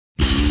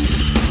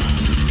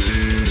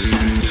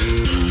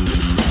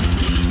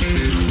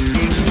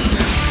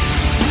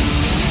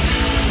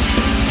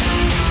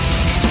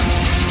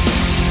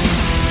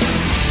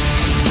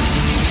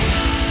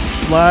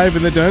Live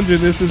in the dungeon,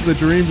 this is the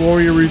Dream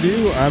Warrior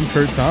Review. I'm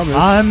Kurt Thomas.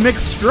 I'm Mick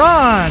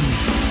Strawn.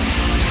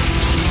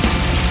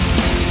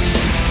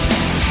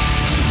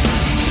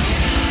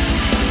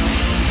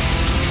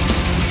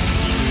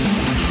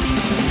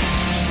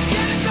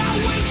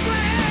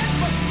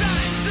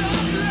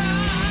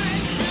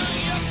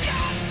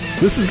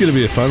 This is going to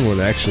be a fun one,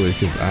 actually,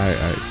 because I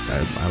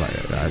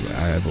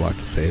have a lot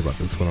to say about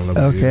this one. I don't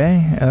know about you.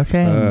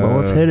 Okay. Well,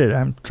 let's hit it.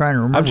 I'm trying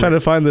to remember. I'm trying to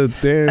find the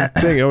damn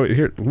thing. Oh,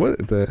 here.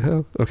 What the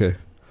hell? Okay.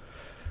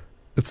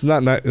 It's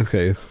not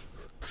okay.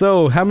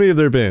 So, how many have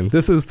there been?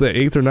 This is the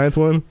 8th or 9th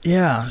one?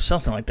 Yeah,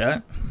 something like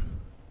that.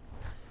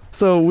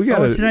 So, we got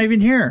to... it's not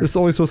even here. There's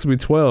only supposed to be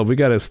 12. We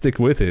got to stick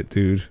with it,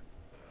 dude.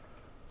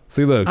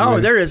 See, look. Oh,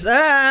 there it is.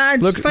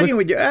 I'm just fucking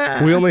with you.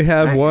 We only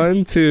have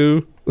 1,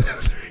 2,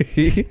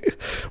 3.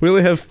 We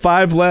only have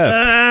 5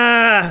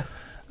 left.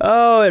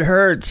 Oh, it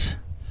hurts.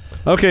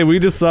 Okay, we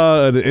just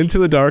saw an Into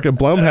the Dark, a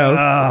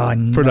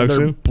Blumhouse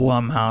production.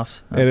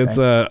 Blumhouse. Okay. And it's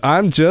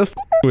I'm just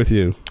with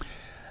you.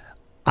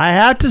 I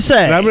have to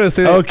say. And I'm going to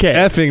say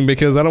effing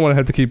because I don't want to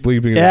have to keep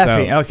bleeping this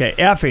out. Okay,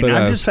 effing. But,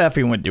 I'm just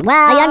effing with you. A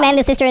young man and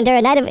his sister endure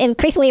a night of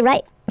increasingly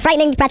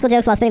frightening practical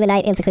jokes while spending the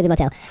night in a secluded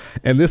motel.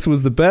 And this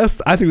was the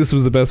best. I think this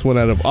was the best one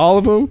out of all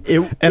of them.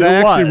 I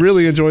actually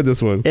really enjoyed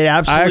this one. It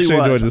absolutely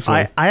enjoyed this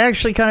one. I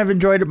actually kind of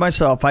enjoyed it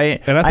myself. I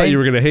thought you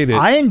were going to hate it.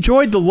 I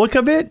enjoyed the look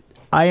of it.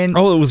 It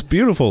was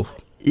beautiful.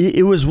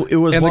 It was.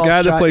 And the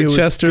guy that played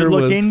Chester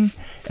was looking,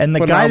 and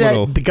the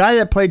phenomenal. guy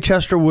that played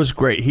Chester was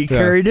great. He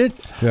carried it.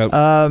 Yep.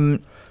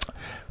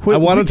 I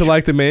wanted to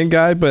like the main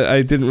guy, but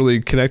I didn't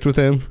really connect with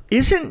him.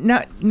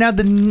 Now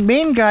the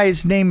main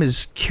guy's name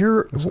is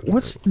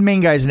what's the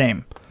main guy's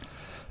name?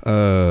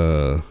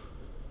 I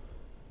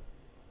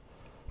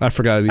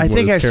forgot what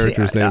his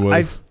character's name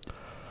was.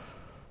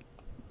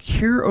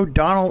 Keir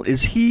O'Donnell,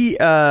 is he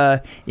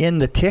in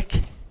The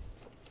Tick?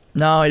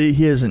 No,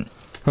 he isn't.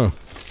 Huh.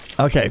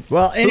 Okay.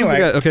 Well,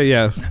 anyway. Okay,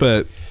 yeah,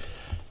 but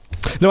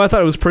no, I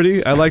thought it was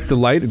pretty. I liked the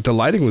light. The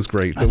lighting was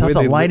great. I thought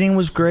the lighting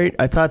was great.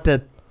 I thought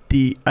that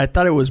I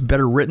thought it was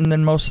better written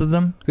than most of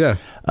them. Yeah.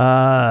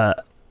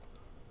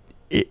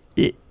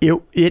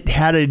 It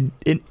had an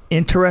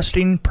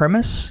interesting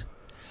premise.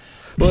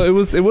 Well, it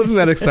wasn't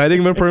that exciting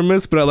of a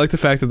premise, but I like the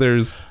fact that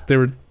they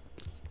were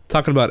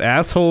talking about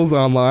assholes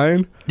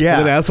online, and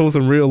then assholes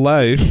in real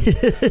life,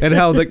 and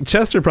how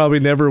Chester probably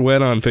never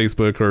went on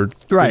Facebook or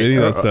any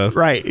of that stuff.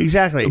 Right,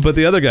 exactly. But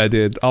the other guy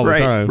did all the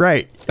time.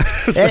 Right.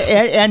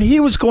 and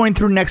he was going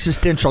through an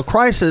existential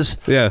crisis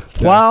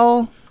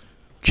while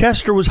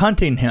Chester was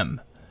hunting him.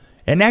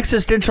 An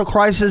existential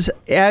crisis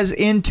as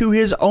into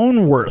his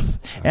own worth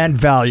and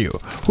value,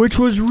 which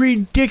was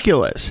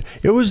ridiculous.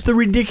 It was the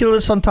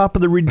ridiculous on top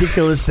of the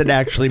ridiculous that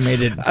actually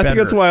made it better. I think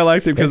that's why I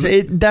liked it, because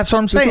that's what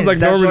I'm saying. This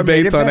was like Norman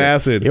Bates on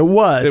acid. It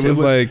was. It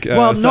was like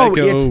Psycho.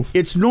 No,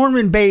 it's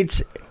Norman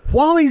Bates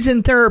while he's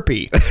in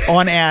therapy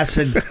on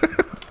acid.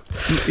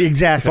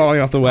 Exactly. Falling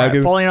off the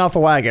wagon.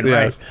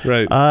 Right.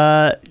 Right.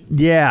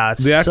 Yeah.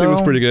 The acting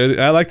was pretty good.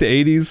 I like the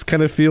 80s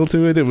kind of feel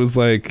to it. It was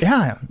like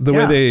the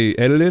way they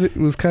edited it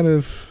was kind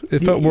of, it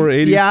felt more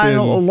 80s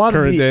than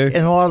current day.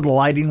 And a lot of the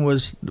lighting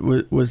was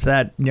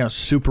that,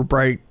 super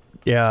bright.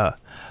 Yeah.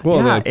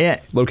 Well,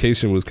 the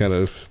location was kind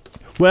of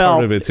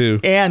part of it too.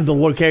 And the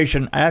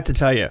location, I have to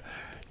tell you,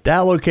 that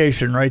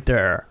location right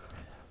there,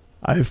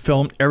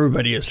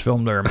 everybody has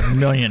filmed there a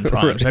million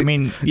times. Right. I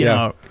mean, you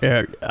know,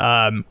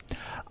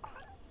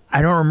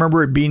 I don't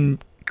remember it being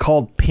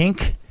called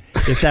pink,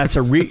 if that's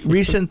a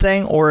recent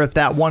thing, or if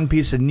that one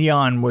piece of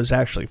neon was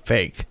actually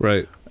fake.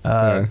 Right.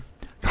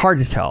 Hard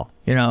to tell,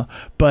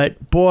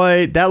 But,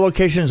 boy, that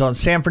location is on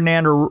San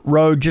Fernando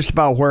Road, just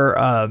about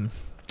out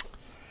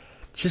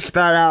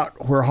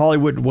where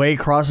Hollywood Way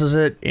crosses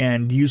it,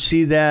 and you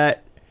see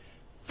that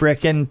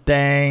frickin'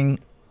 thing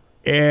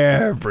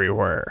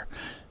everywhere.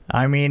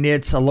 I mean,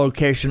 it's a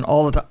location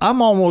all the time.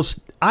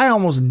 I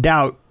almost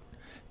doubt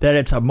that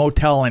it's a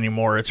motel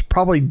anymore. It's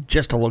probably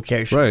just a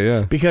location. Right,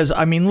 yeah. Because,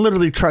 I mean,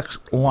 literally trucks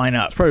line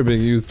up. It's probably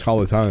being used all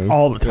the time.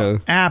 All the time. Yeah.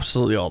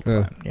 Absolutely all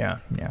the time. Yeah.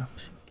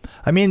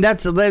 I mean,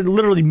 that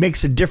literally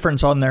makes a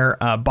difference on their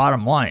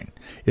bottom line,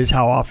 is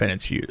how often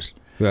it's used.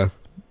 Yeah.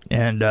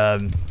 And,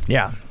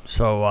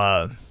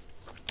 so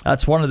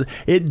that's one of the...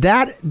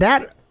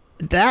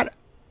 That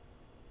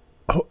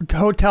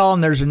hotel,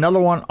 and there's another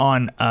one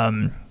on...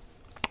 I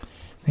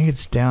think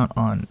it's down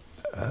on...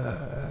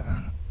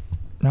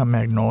 not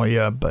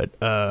Magnolia, but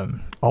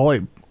on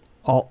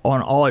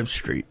Olive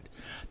Street.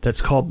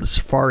 That's called the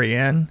Safari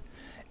Inn,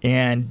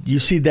 and you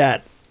see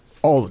that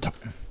all the time.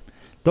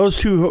 Those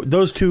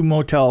two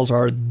motels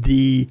are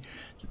the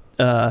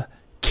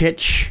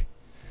kitsch,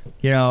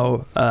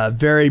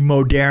 very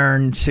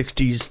modern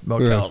 60s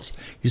motels.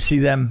 Yeah. You see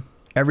them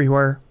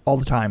everywhere, all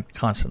the time,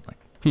 constantly.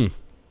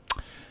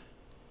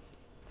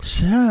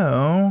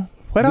 So,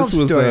 What else? This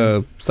was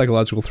a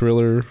psychological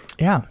thriller.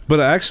 Yeah. But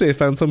I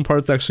found some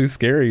parts actually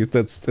scary.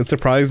 It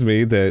surprised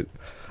me that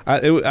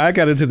I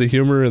got into the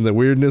humor and the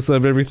weirdness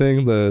of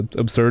everything, the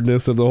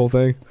absurdness of the whole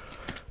thing.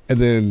 And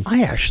then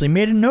I actually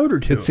made a note or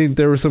two. It seemed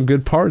there were some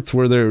good parts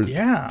where there,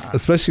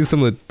 especially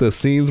some of the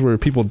scenes where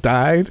people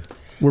died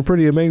were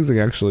pretty amazing,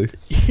 actually.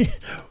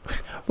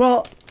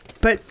 Well,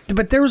 but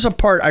there was a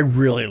part I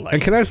really liked.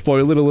 And can I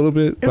spoil it a little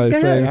bit by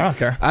saying? I don't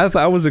care.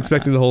 I was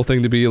expecting the whole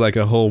thing to be like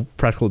a whole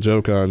practical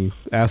joke on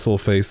Asshole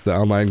Face, the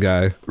online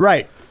guy.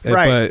 Right.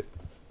 But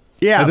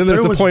yeah, and then but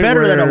there's it a was point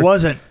better where than it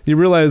wasn't. You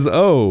realize,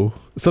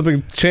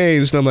 something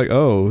changed. And I'm like,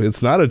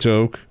 it's not a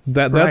joke.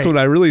 That's when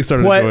I really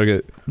started enjoying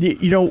it.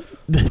 You know,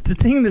 the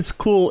thing that's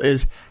cool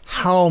is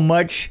how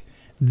much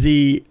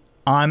the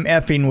I'm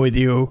effing with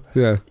you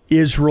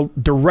is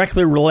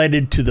directly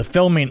related to the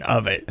filming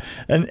of it.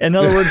 And in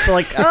other words,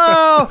 like,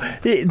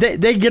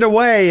 they get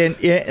away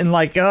and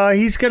like,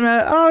 he's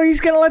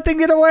gonna let them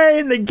get away,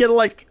 and they get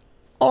like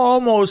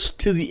almost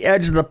to the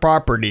edge of the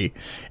property,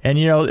 and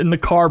and the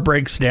car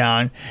breaks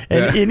down,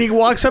 and he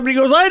walks up and he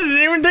goes, I didn't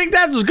even think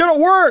that was gonna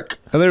work.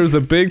 And there was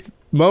a big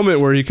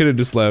moment where he could have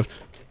just left.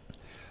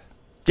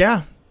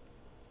 Yeah.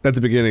 At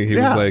the beginning, he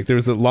was like, there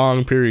was a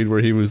long period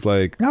where he was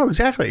like, no,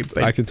 exactly.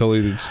 But, I could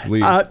totally just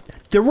leave.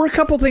 There were a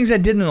couple things I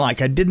didn't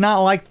like. I did not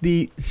like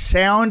the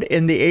sound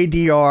and the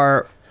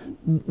ADR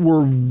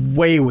were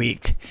way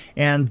weak,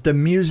 and the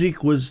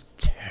music was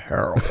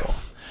terrible.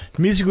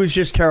 The music was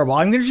just terrible.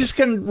 I'm just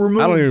gonna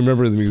remove. I don't even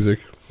remember the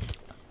music.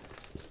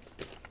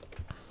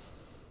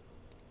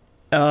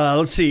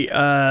 Let's see.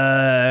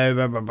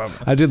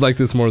 I did like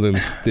this more than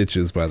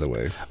Stitches, by the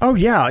way. Oh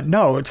yeah,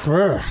 no, it's.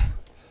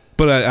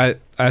 But I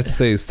have to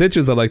say,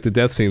 Stitches, I like the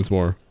death scenes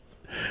more.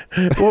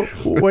 Well,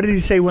 what did he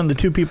say when the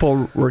two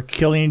people were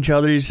killing each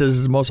other? He says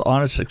it's the most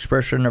honest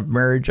expression of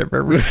marriage I've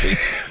ever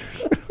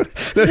seen.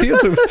 He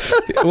had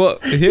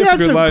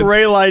some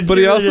great lines. But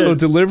he also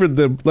delivered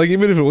them, like,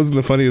 even if it wasn't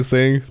the funniest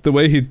thing, the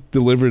way he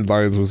delivered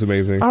lines was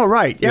amazing. Oh,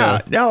 right.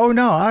 Yeah. Oh,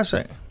 no, I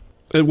see.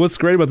 And what's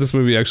great about this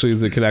movie actually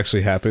is it could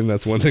actually happen.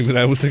 That's one thing that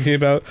I was thinking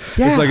about.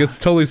 Yeah. It's like it's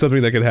totally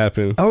something that could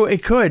happen. Oh,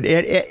 it could.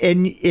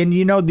 And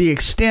the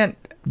extent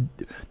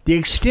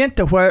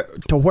to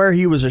where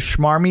he was a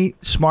schmarmy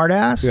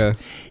smartass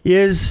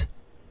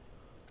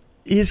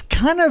is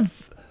kind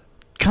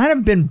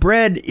of been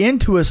bred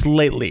into us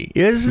lately.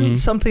 It isn't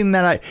something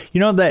that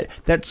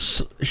that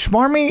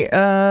schmarmy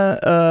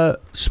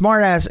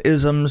smartass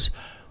isms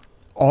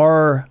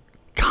are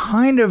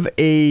kind of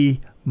a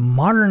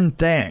modern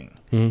thing.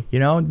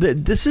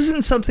 This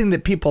isn't something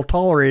that people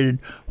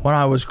tolerated when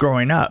I was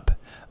growing up,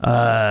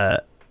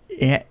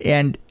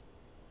 and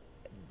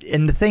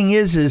the thing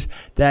is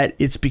that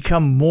it's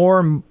become more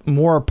and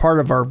more a part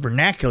of our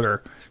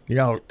vernacular.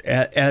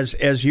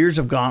 As years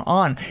have gone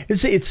on,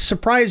 it's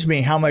surprised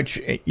me how much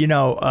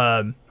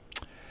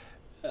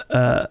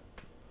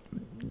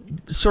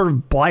sort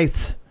of blithe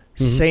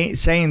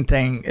saying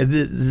thing,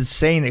 the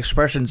saying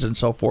expressions and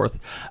so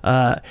forth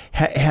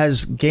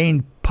has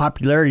gained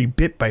popularity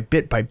bit by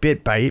bit by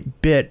bit by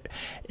bit,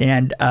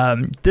 and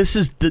this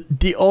is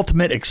the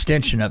ultimate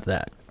extension of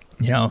that.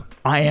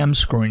 I am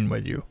screwing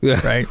with you,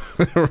 right?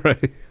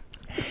 Right.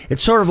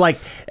 It's sort of like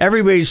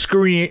everybody's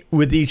screwing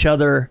with each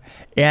other,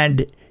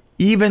 and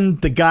even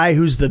the guy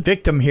who's the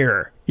victim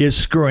here is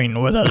screwing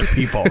with other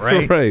people,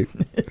 right? Right.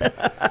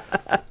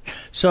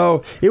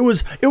 So it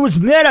was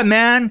meta,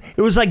 man.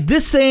 It was like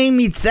this thing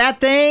meets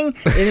that thing,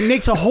 and it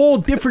makes a whole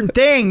different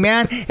thing,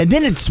 man. And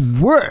then it's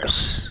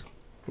worse.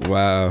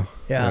 Wow.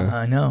 Yeah.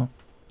 I know.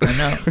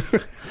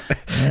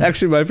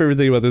 Actually, my favorite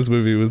thing about this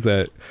movie was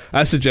that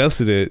I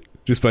suggested it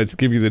just by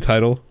giving you the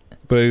title.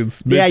 But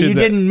it's you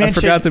didn't mention.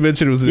 I forgot to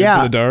mention it was Into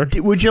the Dark.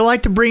 Would you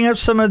like to bring up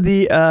some of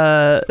the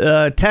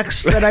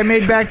texts that I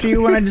made back to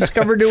you when I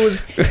discovered it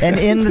was an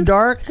In the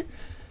Dark?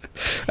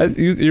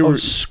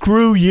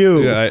 Screw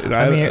you.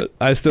 Yeah,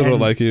 I still don't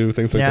like you.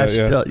 Things like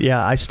that.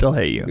 I still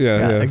hate you.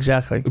 Yeah,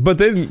 exactly. But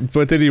then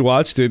you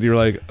watched it and you're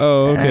like,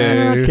 oh,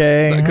 okay.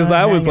 Okay. Because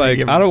I was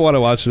like, I don't want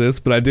to watch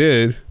this, but I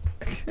did.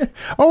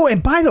 Oh,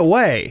 and by the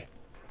way,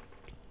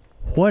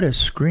 what a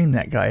scream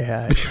that guy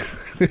had.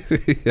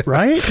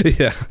 Right?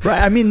 Yeah. Right.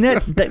 I mean,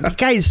 that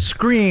guy's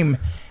scream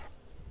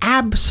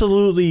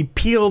absolutely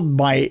peeled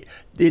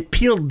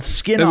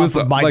skin off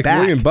of my back. It was like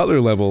William Butler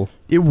level.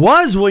 It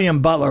was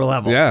William Butler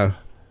level. Yeah.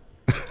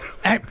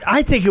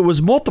 I think it was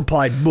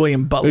multiplied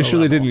William Butler level. Are you sure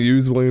they didn't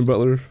use William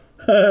Butler?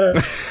 Yeah,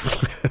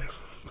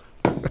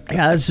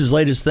 that's his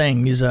latest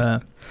thing. He's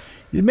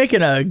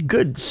making a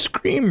good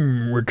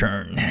scream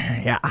return.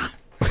 Yeah.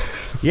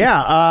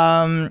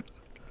 Yeah. And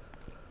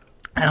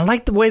I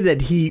like the way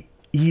that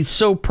he's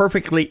so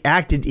perfectly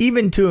acted,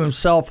 even to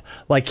himself,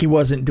 like he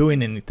wasn't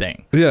doing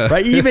anything. Yeah.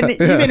 Right?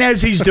 Even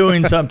as he's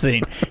doing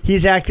something,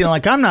 he's acting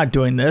like, I'm not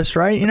doing this,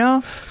 right?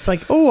 It's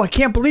like, oh, I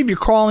can't believe you're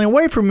crawling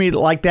away from me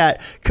like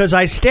that because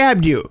I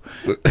stabbed you.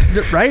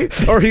 Right?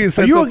 Or he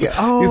said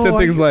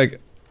things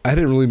like, I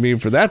didn't really mean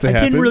for that to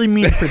happen. I didn't really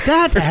mean for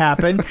that to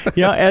happen.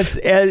 You know, as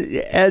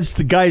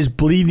the guy's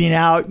bleeding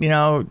out, you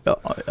know,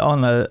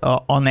 on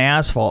the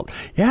asphalt.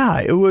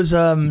 Yeah, it was.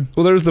 Well,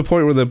 there was the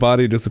point where the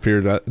body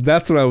disappeared.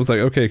 That's when I was like,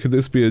 okay, could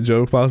this be a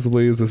joke?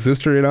 Possibly, is a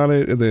sister in on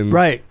it? And then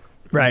right.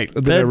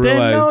 And then I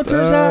realized, no, it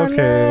turns out,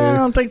 I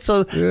don't think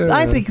so. Yeah.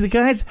 I think the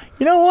guy's.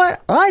 You know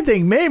what? I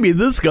think maybe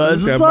this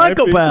guy's a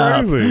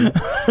psychopath.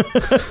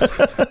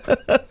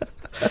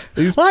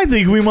 I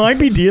think we might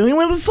be dealing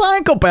with a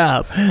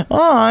psychopath.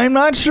 Oh, I'm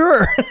not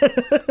sure.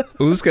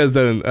 Well, this guy's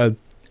done. The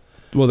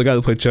guy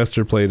that played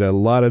Chester played a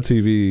lot of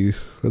TV.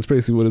 That's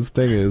basically what his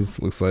thing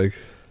is. Looks like.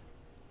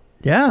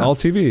 Yeah. All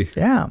TV.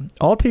 Yeah,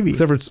 all TV.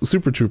 Except for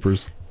Super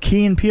Troopers.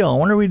 Key and Peele. I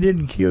wonder if we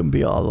did Key and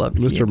Peele. I love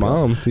Mr.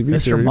 Mom TV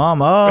Mr. series.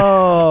 Mom.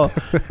 Oh.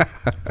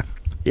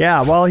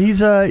 Yeah. Well,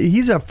 he's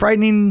a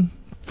frightening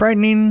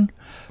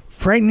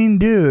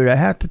dude. I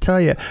have to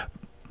tell you.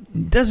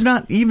 Does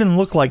not even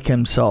look like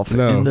himself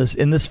in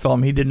this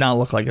film. He did not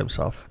look like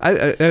himself.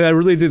 I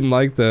really didn't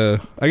like I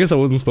guess I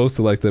wasn't supposed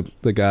to like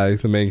the guy,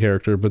 the main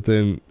character, but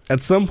then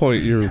at some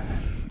point you're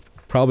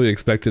probably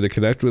expected to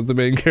connect with the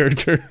main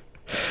character.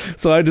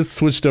 So I just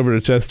switched over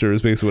to Chester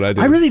is basically what I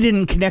did. I really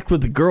didn't connect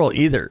with the girl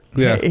either.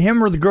 Yeah.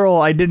 Him or the girl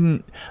I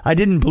didn't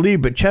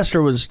believe, but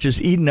Chester was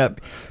just eating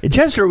up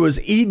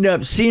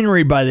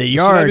scenery by the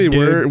yard. Should I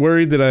be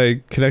worried that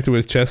I connected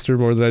with Chester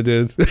more than I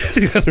did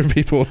the other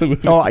people in the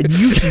movie? Oh,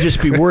 you should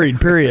just be worried,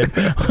 period.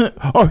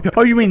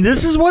 Oh, you mean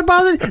this is what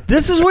bothered?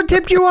 This is what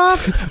tipped you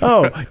off?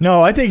 Oh,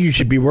 no, I think you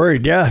should be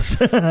worried, yes.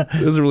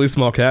 It was a really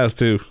small cast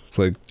too. It's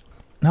like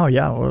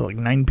we're like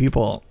 9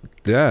 people.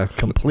 Yeah.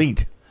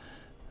 Complete.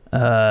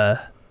 I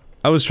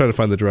was trying to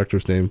find the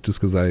director's name just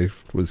because I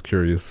was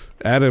curious.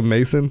 Adam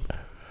Mason.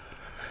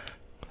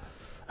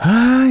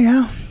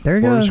 Yeah. There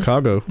you go.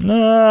 Chicago.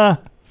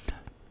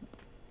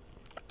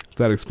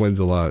 That explains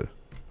a lot.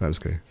 I'm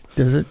just kidding.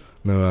 Does it?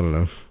 No, I don't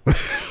know.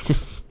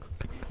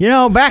 You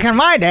know, back in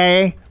my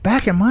day,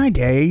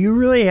 you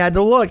really had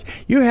to look.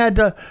 You had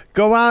to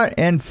go out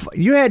and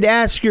you had to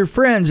ask your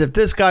friends if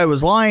this guy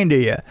was lying to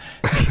you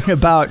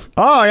about,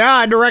 oh, yeah,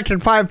 I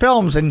directed 5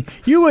 films, and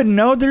you wouldn't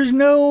know. There's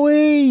no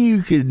way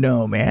you could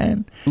know,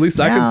 man. At least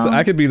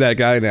I could be that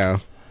guy now.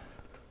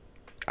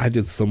 I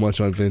did so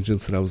much on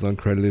Vengeance that I was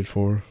uncredited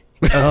for.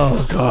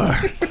 Oh,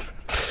 God.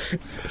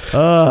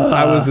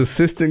 I was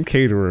assistant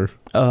caterer.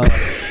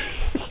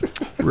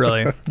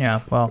 Really? Yeah.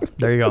 Well,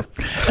 there you go.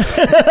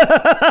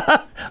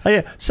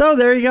 So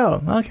there you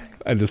go. Okay.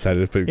 I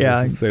decided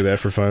to say that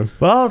for fun.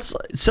 Well,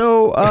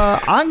 so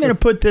I'm going to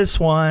put this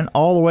one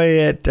all the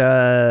way at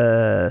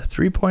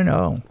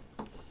 3.0.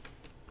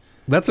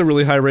 That's a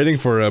really high rating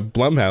for a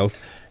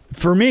Blumhouse.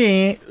 For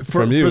me,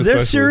 for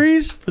this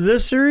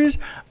series,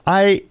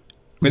 I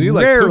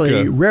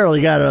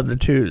rarely got out of the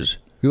 2s.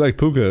 You like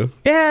Puka?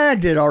 Yeah, I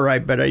did all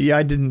right, but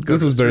I didn't go.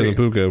 This was better than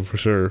Puka for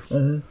sure.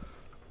 Mm-hmm.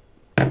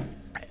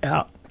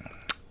 Yeah.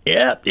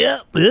 Yep.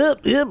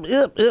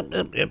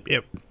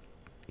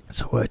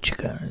 So what you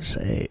gonna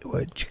say?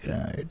 What you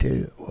gonna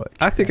do?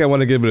 I think I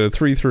want to give it a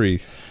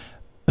 3.3.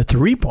 A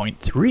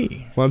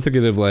 3.3. Well, I'm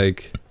thinking of I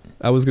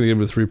was gonna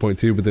give it a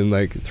 3.2, but then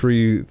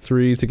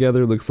three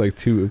together looks like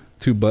two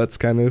butts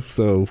kind of.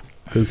 So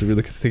because you're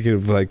thinking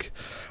of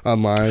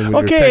online.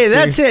 Okay,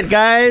 that's it,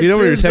 guys. You know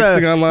when you're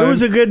texting online? It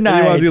was a good night.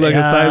 You want to do a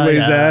sideways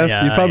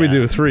ass? You'd probably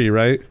do a 3,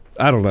 right?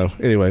 I don't know.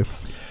 Anyway.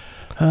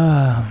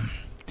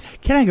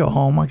 Can I go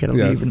home? I gotta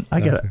leave.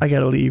 I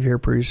gotta leave here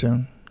pretty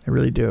soon. I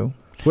really do.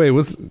 Wait,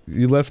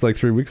 you left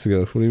 3 weeks ago?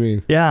 What do you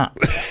mean? Yeah,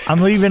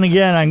 I'm leaving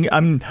again.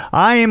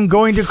 I am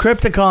going to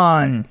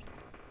Crypticon.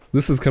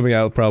 This is coming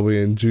out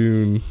probably in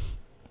June.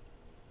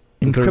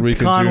 And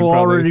Crypticon will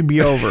already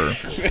be over.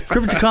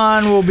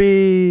 Crypticon will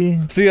be.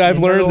 See, I've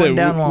learned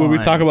that when we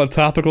talk about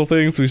topical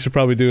things, we should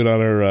probably do it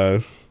on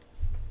our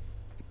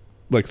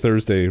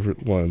Thursday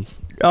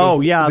ones.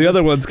 Oh yeah, the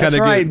other ones kind of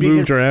get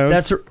moved around.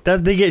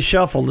 That they get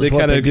shuffled. They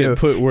kind of get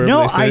put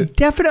wherever they fit. I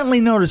definitely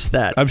noticed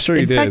that. I'm sure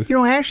you did. In fact,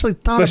 I actually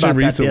thought about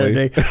that the other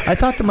day. I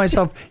thought to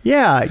myself,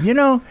 yeah,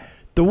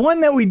 the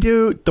one that we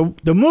do,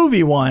 the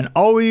movie one,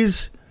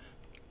 always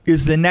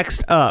is the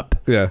next up.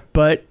 Yeah.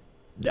 But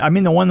I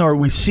mean, the one that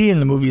we see in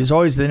the movie is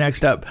always the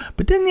next up.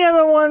 But then the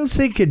other ones,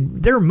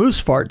 they're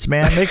moose farts,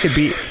 man. They could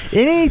be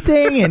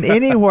anything and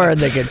anywhere.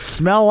 They could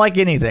smell like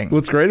anything.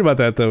 What's great about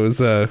that though is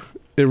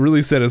it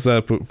really set us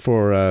up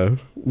for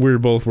we were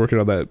both working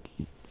on that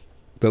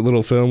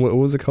little film. What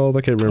was it called?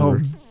 I can't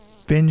remember.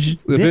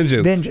 Vengeance.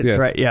 Yes.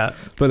 Right? Yeah.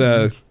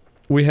 But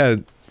we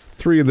had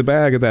 3 in the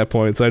bag at that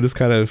point, so I just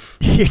kind of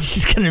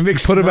just kind of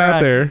put them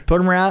out there, put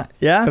them out,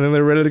 yeah, and then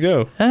they're ready to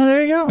go. Oh,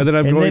 there you go. And then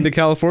I'm going to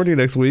California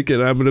next week,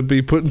 and I'm going to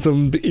be putting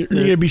some. You're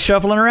going to be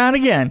shuffling around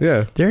again.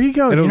 Yeah. There you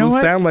go. And it'll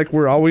sound like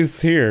we're always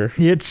here.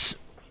 It's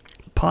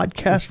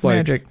podcast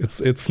magic.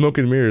 It's smoke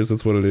and mirrors.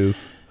 That's what it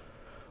is.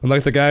 And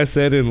like the guy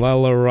said in La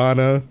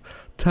Llorona,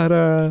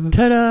 ta-da.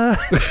 Ta-da.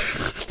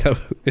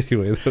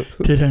 Anyway.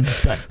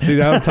 See,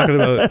 now I'm talking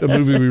about a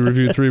movie we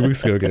reviewed 3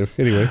 weeks ago again.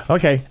 Anyway.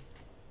 Okay.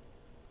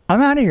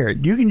 I'm out of here.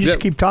 You can just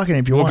keep talking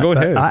if you want. Go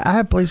ahead. I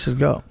have places to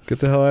go. Get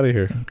the hell out of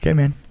here. Okay,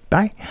 man.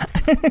 Bye.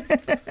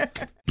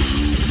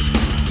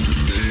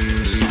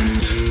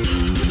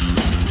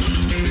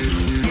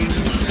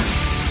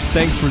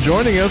 Thanks for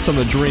joining us on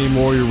the Dream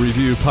Warrior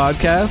Review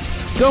podcast.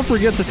 Don't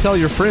forget to tell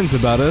your friends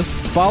about us,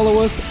 follow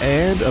us,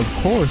 and, of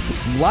course,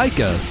 like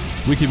us.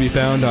 We can be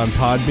found on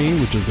Podbean,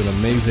 which is an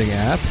amazing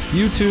app,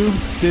 YouTube,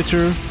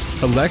 Stitcher,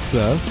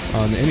 Alexa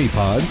on any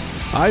pod,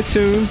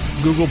 iTunes,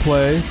 Google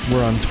Play.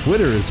 We're on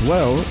Twitter as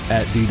well,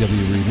 at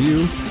DW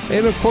Review,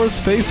 and, of course,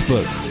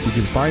 Facebook. You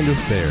can find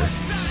us there.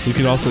 You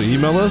can also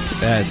email us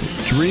at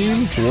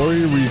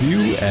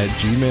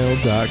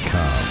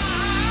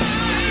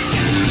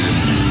dreamwarriorreview@gmail.com.